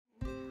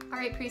All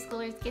right,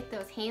 preschoolers, get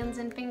those hands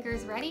and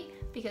fingers ready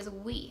because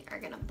we are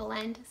gonna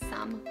blend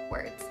some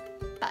words.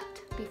 But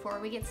before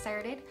we get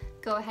started,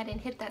 go ahead and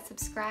hit that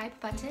subscribe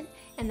button,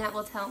 and that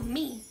will tell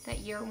me that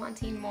you're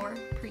wanting more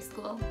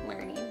preschool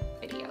learning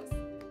videos.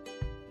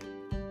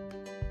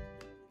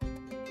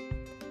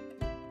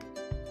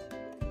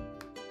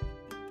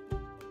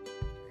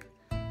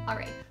 All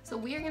right, so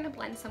we are gonna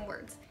blend some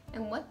words.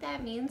 And what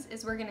that means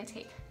is we're gonna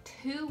take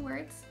two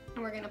words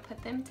and we're gonna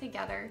put them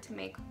together to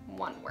make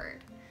one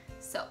word.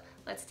 So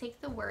let's take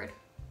the word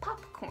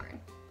popcorn.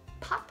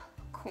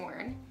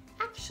 Popcorn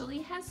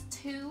actually has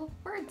two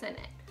words in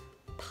it,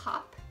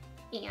 pop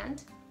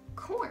and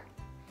corn.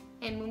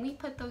 And when we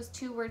put those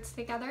two words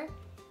together,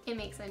 it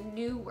makes a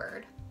new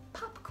word,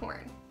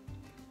 popcorn.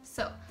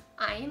 So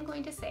I am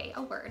going to say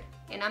a word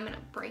and I'm gonna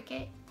break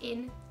it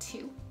in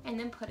two and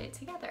then put it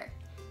together.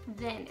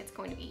 Then it's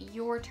going to be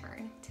your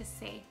turn to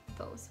say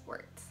those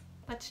words.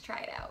 Let's try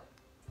it out.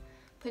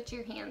 Put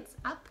your hands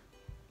up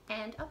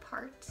and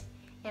apart,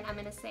 and I'm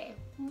gonna say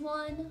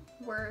one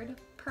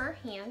word per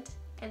hand,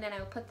 and then I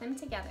will put them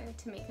together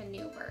to make a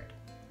new word.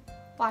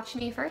 Watch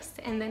me first,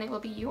 and then it will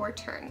be your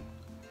turn.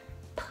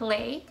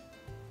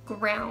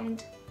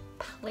 Playground,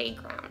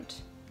 playground.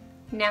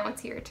 Now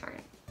it's your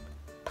turn.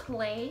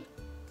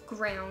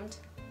 Playground,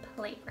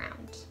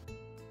 playground.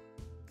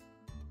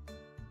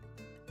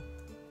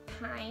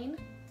 Pine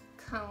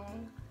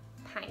cone,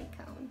 pine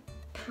cone.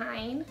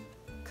 Pine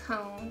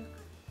cone,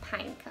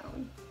 pine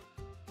cone.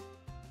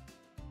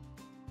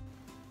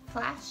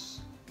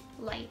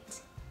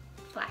 Flashlight,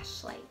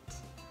 flashlight.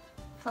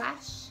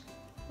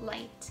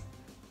 Flashlight,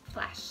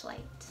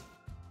 flashlight.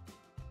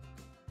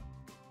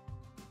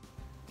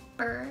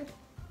 Bird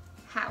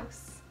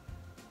house,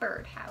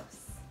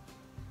 birdhouse.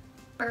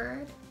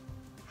 Bird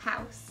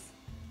house,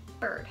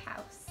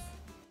 birdhouse.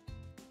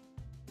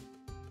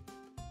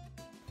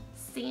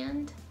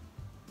 Sandbox,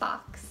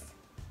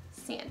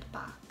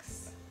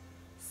 sandbox.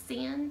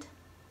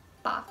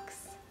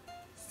 Sandbox,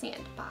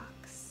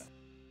 sandbox.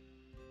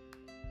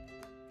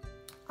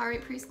 All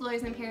right,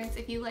 preschoolers and parents,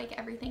 if you like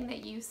everything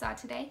that you saw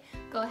today,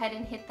 go ahead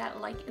and hit that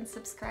like and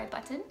subscribe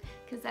button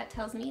because that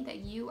tells me that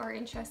you are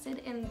interested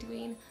in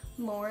doing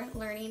more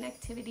learning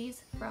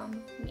activities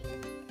from me.